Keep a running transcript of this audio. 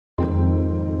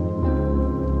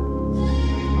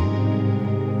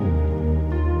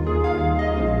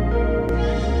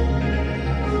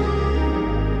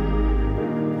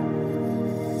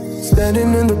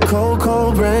Standing in the cold,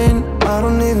 cold rain, I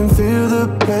don't even feel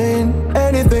the pain.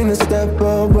 Anything to step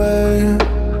away,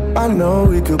 I know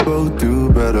we could both do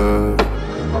better.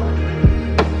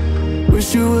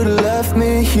 Wish you would've left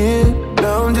me here,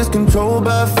 now I'm just controlled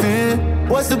by fear.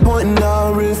 What's the point in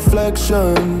our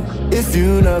reflection, if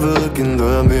you never look in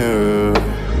the mirror?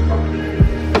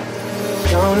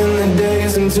 Counting the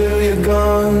days until you're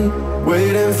gone,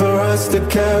 waiting for us to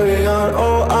carry on.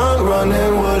 Oh, I'm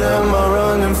running, what am I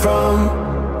running from?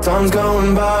 Time's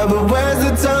going by, but where's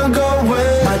the time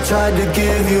going? I tried to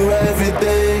give you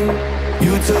everything,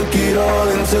 you took it all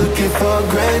and took it for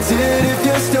granted. If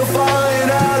you're still falling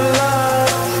out of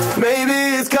love,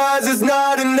 maybe it's 'cause it's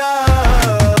not enough.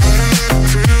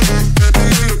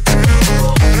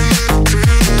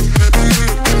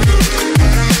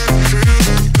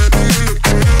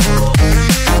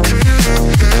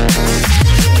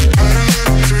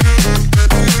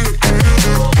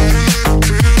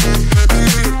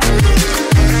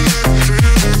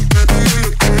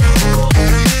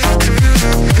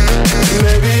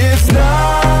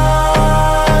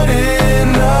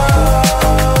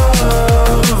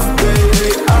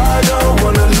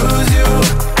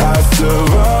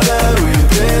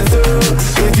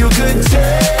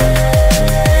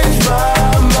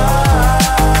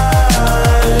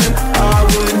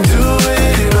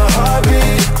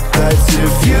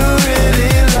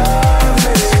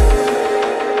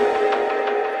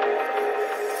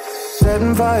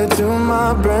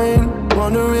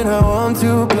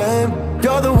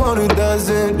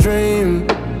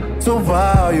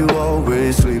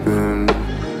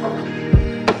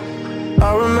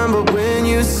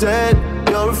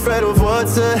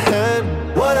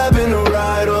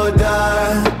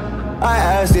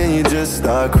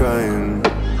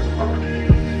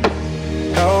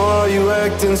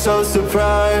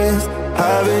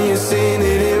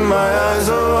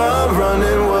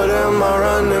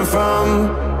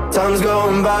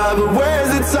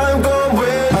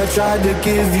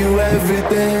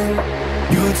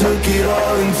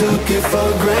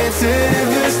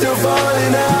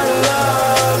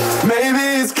 'Cause